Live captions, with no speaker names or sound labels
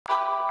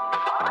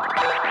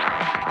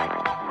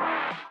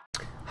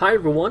Hi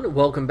everyone,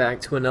 welcome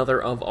back to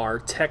another of our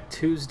Tech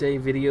Tuesday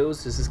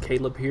videos. This is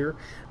Caleb here.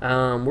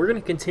 We're going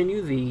to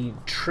continue the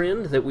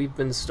trend that we've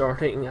been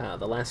starting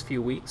the last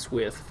few weeks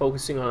with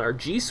focusing on our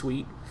G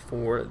Suite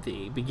for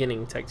the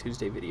beginning Tech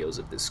Tuesday videos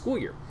of this school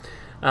year.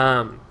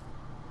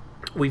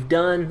 We've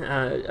done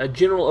a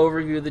general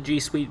overview of the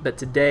G Suite, but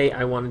today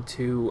I wanted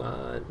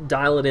to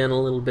dial it in a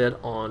little bit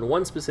on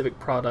one specific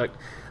product.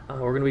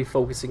 We're going to be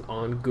focusing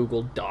on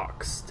Google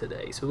Docs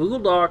today. So Google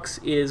Docs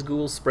is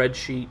Google's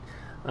spreadsheet.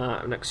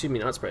 Excuse me,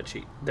 not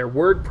spreadsheet. Their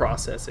word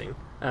processing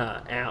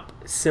app,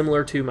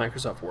 similar to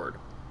Microsoft Word.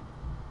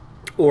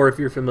 Or if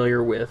you're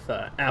familiar with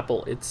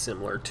Apple, it's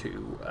similar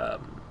to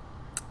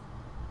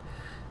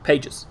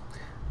Pages.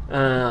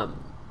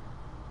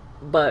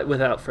 But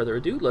without further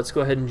ado, let's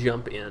go ahead and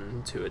jump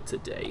into it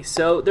today.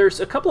 So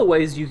there's a couple of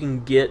ways you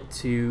can get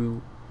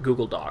to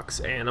Google Docs,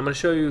 and I'm going to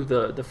show you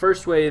the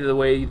first way, the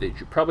way that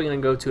you're probably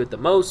going to go to it the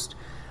most.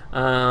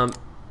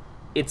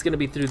 It's going to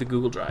be through the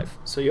Google Drive.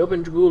 So you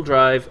open Google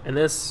Drive, and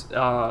this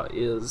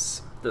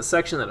is the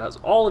section that has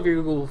all of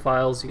your Google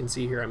files. You can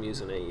see here I'm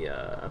using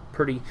a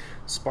pretty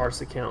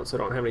sparse account, so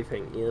I don't have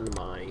anything in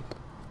my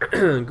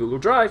Google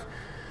Drive.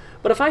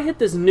 But if I hit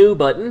this New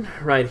button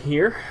right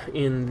here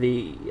in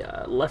the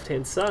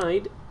left-hand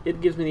side,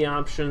 it gives me the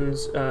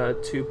options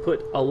to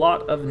put a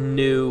lot of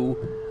new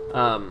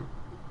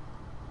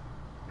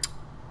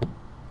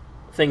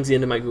things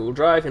into my Google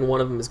Drive, and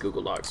one of them is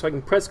Google Docs. So I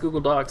can press Google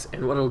Docs,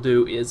 and what it'll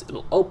do is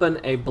it'll open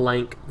a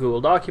blank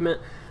Google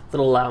document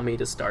that'll allow me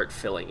to start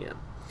filling in.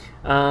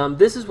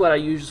 This is what I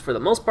use for the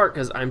most part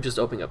because I'm just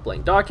opening up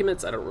blank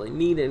documents. I don't really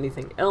need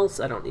anything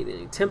else. I don't need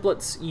any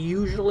templates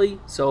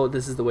usually, so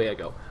this is the way I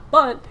go.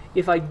 But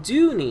if I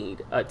do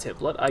need a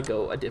template, I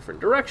go a different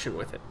direction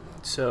with it.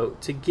 So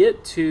to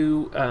get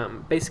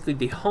to basically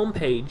the home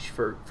page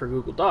for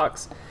Google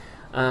Docs,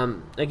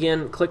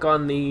 again, click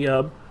on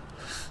the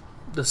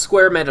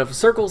square made of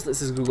circles.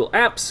 This is Google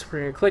Apps. We're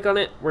going to click on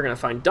it. We're going to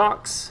find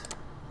Docs.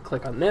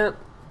 Click on that,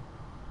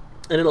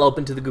 and it'll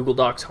open to the Google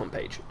Docs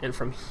homepage. And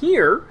from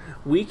here,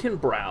 we can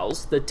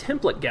browse the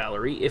template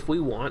gallery if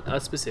we want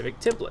a specific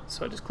template.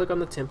 So I just click on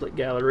the template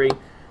gallery,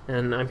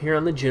 and I'm here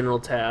on the General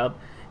tab,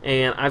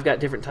 and I've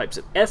got different types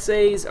of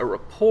essays, a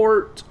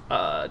report,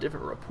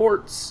 different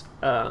reports,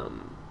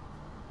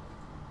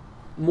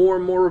 more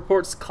and more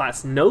reports,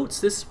 class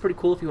notes. This is pretty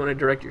cool if you want to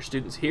direct your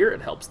students here.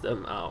 It helps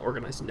them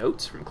organize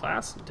notes from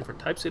class, different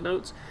types of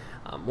notes,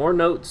 more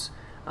notes,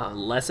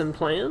 lesson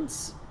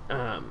plans,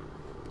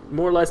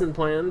 more lesson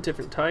plan,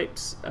 different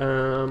types,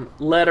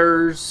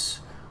 letters,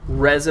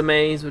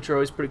 resumes, which are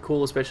always pretty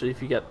cool, especially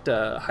if you got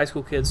high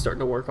school kids starting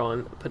to work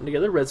on putting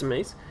together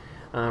resumes,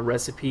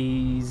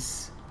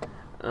 recipes,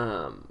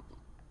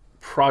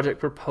 project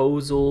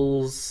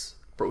proposals,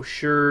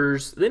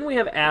 brochures. Then we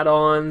have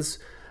add-ons,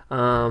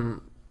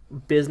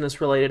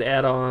 business-related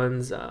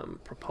add-ons,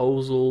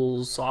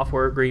 proposals,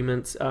 software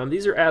agreements.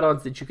 These are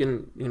add-ons that you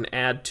can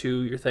add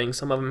to your thing.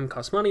 Some of them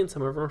cost money and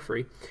some of them are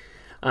free.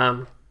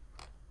 But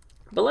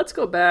let's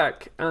go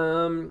back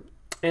and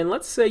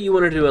let's say you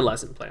want to do a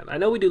lesson plan. I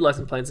know we do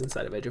lesson plans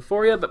inside of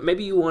Eduphoria, but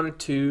maybe you wanted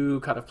to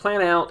kind of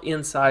plan out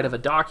inside of a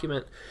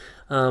document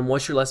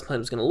what your lesson plan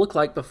was going to look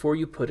like before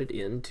you put it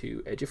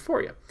into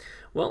Eduphoria.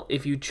 Well,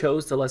 if you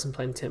chose the lesson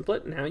plan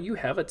template, now you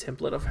have a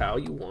template of how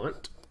you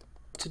want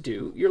to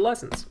do your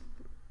lessons.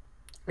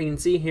 You can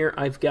see here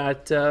I've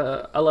got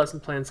a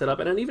lesson plan set up,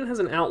 and it even has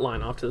an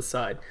outline off to the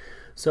side.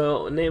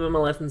 So name of my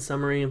lesson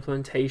summary,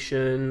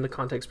 implementation, the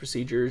context,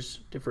 procedures,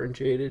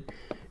 differentiated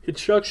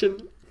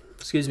instruction,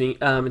 excuse me,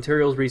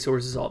 materials,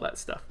 resources, all that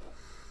stuff.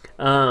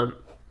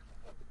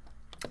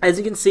 As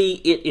you can see,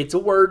 it's a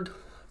word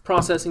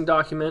processing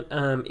document.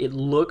 It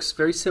looks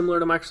very similar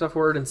to Microsoft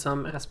Word in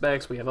some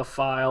aspects. We have a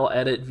file,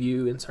 edit,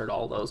 view, insert,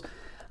 all those.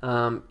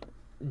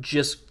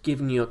 Just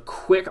giving you a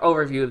quick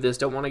overview of this.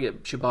 Don't want to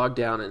get you bogged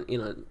down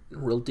in a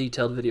real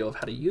detailed video of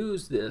how to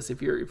use this.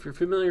 If you're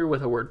familiar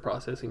with a word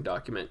processing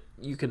document,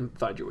 you can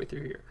find your way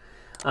through here.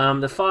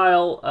 The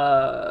file,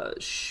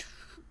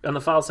 on the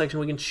file section,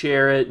 we can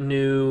share it.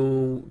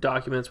 New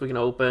documents we can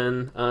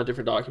open,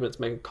 different documents,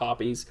 make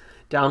copies,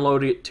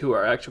 download it to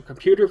our actual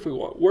computer if we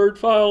want Word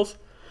files.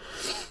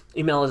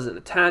 Email as an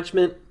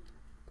attachment.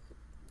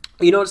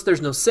 You notice there's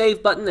no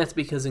save button. That's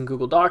because in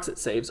Google Docs it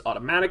saves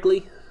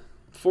automatically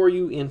for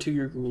you into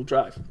your Google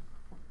Drive.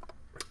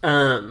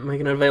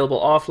 Making it available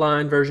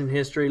offline, version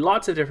history,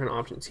 lots of different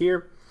options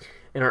here.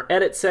 In our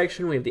edit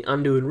section, we have the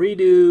undo and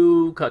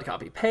redo, cut,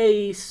 copy,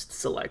 paste,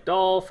 select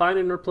all, find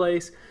and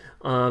replace,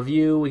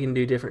 view. We can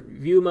do different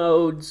view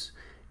modes.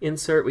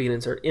 Insert, we can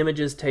insert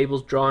images,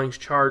 tables, drawings,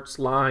 charts,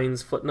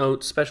 lines,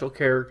 footnotes, special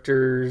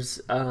characters,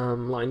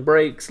 line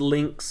breaks,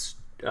 links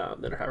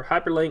that are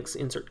hyperlinks,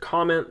 insert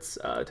comments,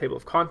 table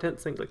of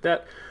contents, things like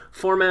that.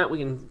 Format, we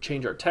can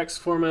change our text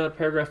format,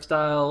 paragraph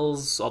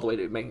styles, all the way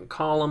to making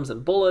columns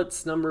and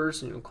bullets,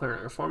 numbers, clearing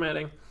our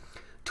formatting.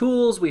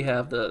 Tools, we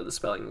have the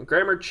spelling and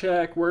grammar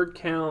check, word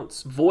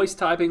counts, voice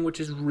typing, which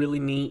is really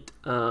neat,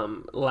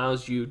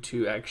 allows you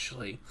to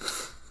actually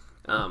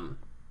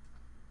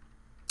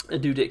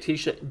do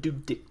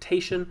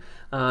dictation.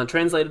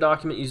 Translate a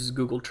document uses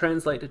Google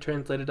Translate to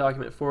translate a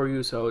document for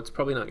you, so it's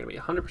probably not going to be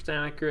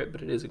 100% accurate,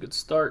 but it is a good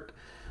start.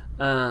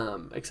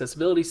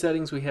 Accessibility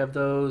settings, we have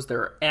those. There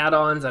are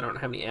add-ons. I don't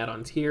have any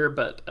add-ons here,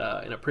 but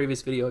in a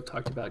previous video I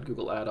talked about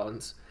Google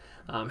add-ons.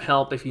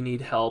 Help if you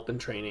need help and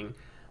training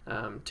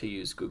to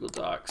use Google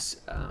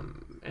Docs.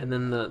 And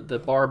then the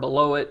bar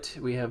below it,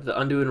 we have the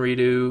undo and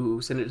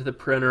redo, send it to the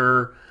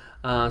printer,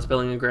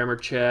 spelling and grammar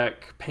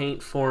check,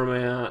 paint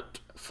format,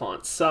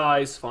 font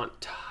size,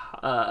 font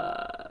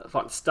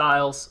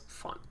styles,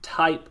 font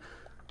type.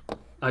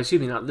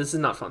 Excuse me, this is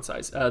not font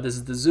size. This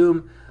is the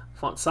zoom.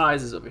 Font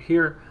size is over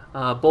here.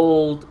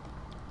 Bold,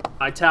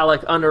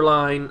 italic,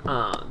 underline,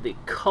 the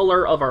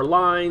color of our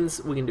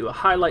lines. We can do a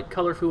highlight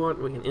color if we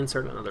want. We can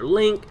insert another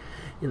link,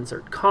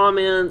 insert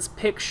comments,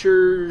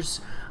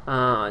 pictures,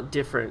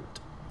 different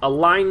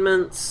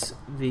alignments,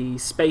 the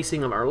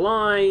spacing of our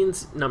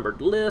lines, numbered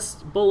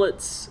lists,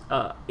 bullets,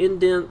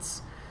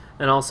 indents,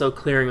 and also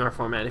clearing our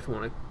format if we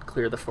want to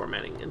clear the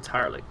formatting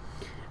entirely.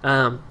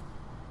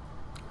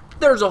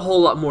 There's a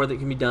whole lot more that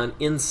can be done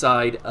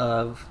inside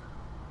of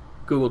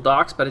Google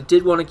Docs, but I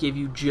did want to give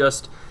you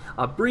just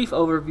a brief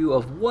overview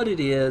of what it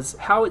is,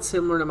 how it's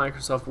similar to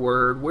Microsoft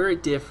Word, where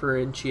it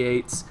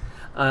differentiates,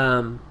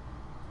 and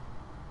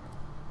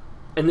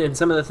then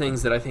some of the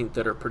things that I think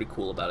that are pretty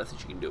cool about it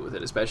that you can do with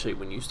it, especially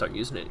when you start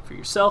using it for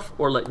yourself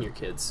or letting your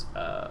kids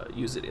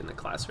use it in the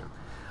classroom.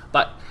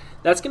 But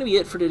that's going to be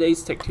it for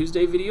today's Tech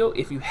Tuesday video.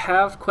 If you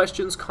have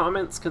questions,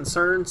 comments,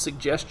 concerns,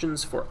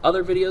 suggestions for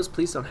other videos,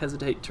 please don't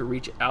hesitate to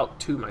reach out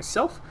to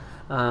myself.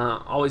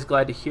 Always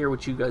glad to hear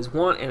what you guys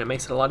want, and it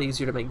makes it a lot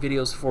easier to make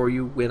videos for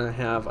you when I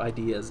have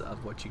ideas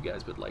of what you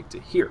guys would like to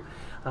hear.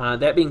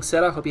 That being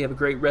said, I hope you have a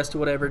great rest of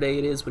whatever day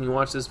it is when you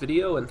watch this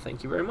video, and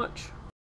thank you very much.